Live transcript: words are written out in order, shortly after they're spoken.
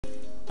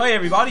Hi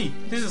everybody,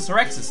 this is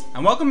Rexus,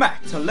 and welcome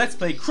back to Let's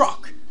Play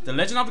Croc, the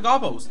Legend of the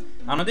Gobbos.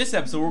 And on this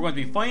episode we're going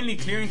to be finally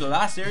clearing the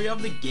last area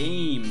of the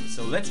game,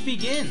 so let's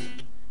begin.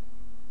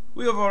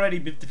 We have already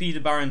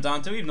defeated Baron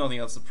Dante, we have nothing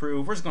else to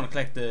prove. We're just going to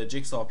collect the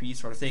jigsaw piece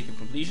for the sake of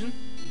completion.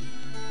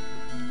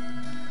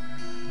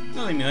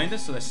 Nothing behind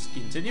us, so let's just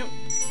continue.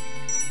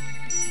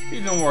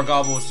 We've no more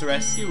Gobbos to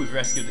rescue. We've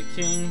rescued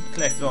the king,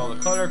 collected all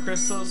the color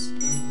crystals,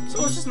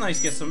 so it's just nice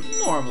to get some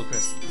normal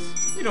crystals.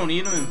 We don't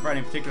need them for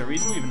any particular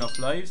reason, we have enough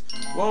lives.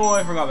 Whoa,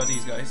 I forgot about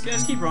these guys. Yeah,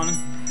 just keep running.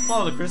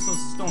 Follow the crystals,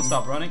 don't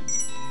stop running.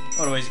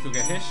 Otherwise you could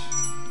get hit,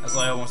 as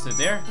I almost did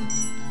there.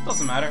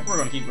 Doesn't matter, we're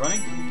going to keep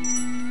running.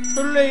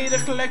 Hooray, the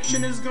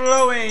collection is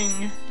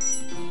growing!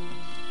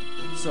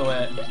 So,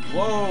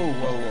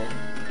 whoa.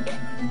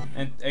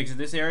 And exit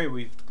this area,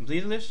 we've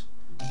completed it.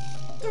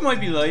 There might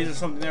be lives or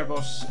something there,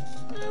 but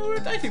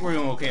I think we're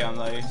doing okay on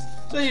lives.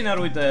 Especially now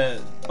that with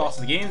the boss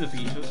of the game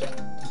defeated.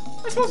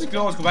 I suppose we could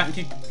always go back and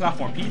kick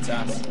Platform Pete's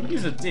ass.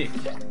 He's a dick.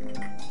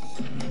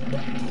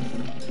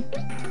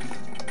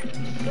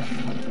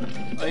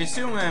 I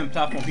assume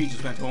Platform Pete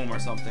just went home or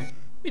something.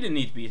 We didn't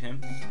need to beat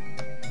him.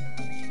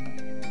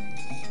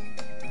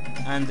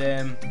 And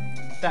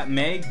that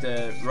Meg,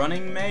 the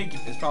running Meg,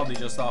 is probably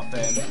just off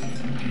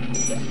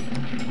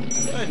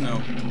I don't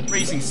know,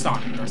 racing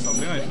Sonic or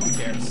something. Who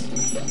cares?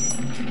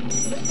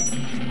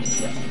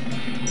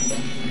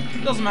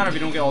 It doesn't matter if you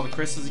don't get all the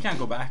crystals, you can't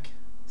go back.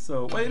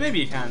 So, well, maybe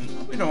you can.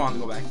 We don't want to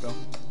go back though.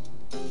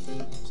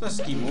 So let's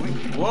keep moving.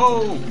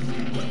 Whoa!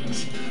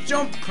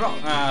 Jump, Croc!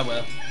 Ah,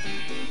 well.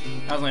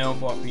 That was my own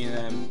fault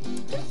being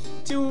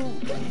too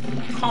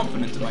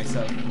confident of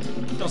myself.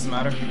 Doesn't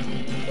matter.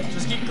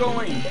 Just keep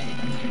going.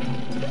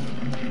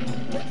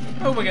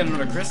 I hope I get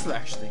another crystal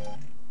actually.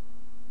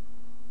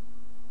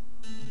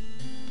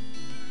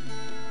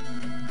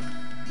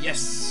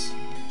 Yes!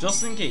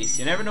 Just in case.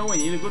 You never know when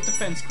you need a good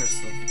defense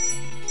crystal.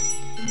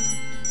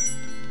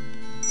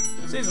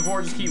 Saves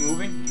before, just keep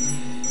moving.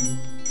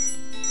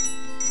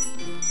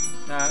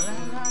 La la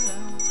la la.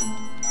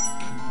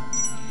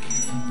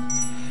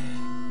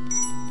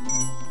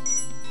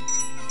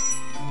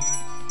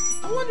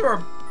 I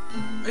wonder,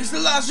 it's the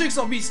last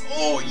jigsaw piece.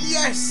 Oh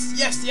yes,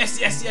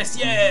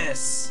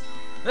 yes.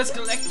 Let's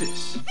collect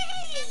it.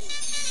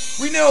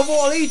 We now have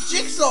all 8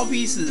 jigsaw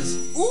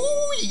pieces.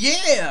 Ooh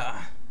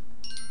yeah.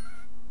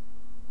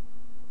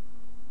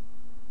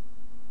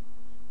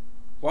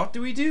 What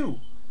do we do?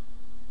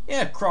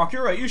 Yeah, Croc,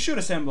 you're right. You should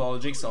assemble all the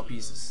jigsaw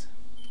pieces.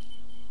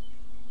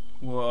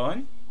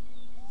 1,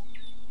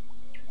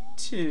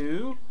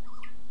 2.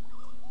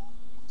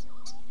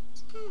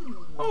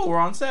 Oh, we're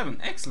on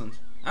 7. Excellent.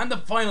 And the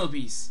final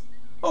piece.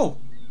 Oh,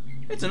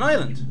 it's an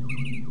island.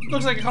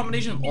 Looks like a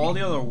combination of all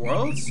the other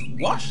worlds.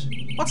 What?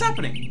 What's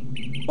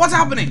happening? What's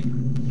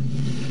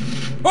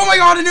happening? Oh my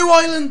god, a new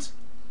island!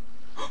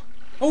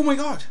 Oh my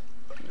god.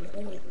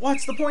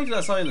 What's the point of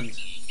this island?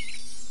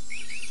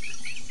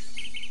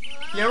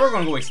 Yeah, we're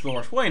gonna go explore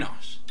it. Why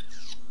not?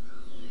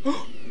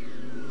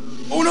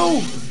 Oh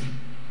no!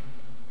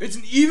 It's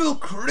an evil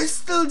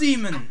crystal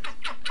demon!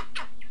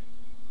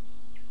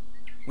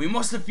 We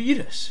must defeat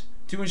it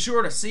to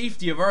ensure the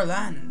safety of our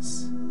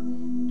lands.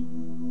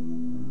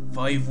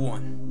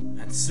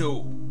 5-1. And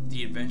so,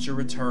 the adventure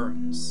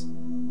returns.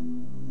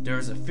 There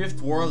is a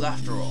 5th world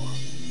after all.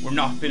 We're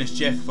not finished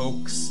yet,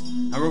 folks.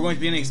 And we're going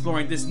to be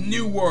exploring this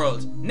new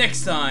world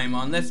next time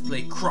on Let's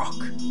Play Croc,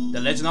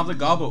 the Legend of the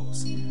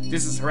Gobbos.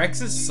 This is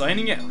Rexus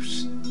signing out.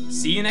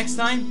 See you next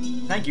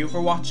time. Thank you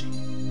for watching.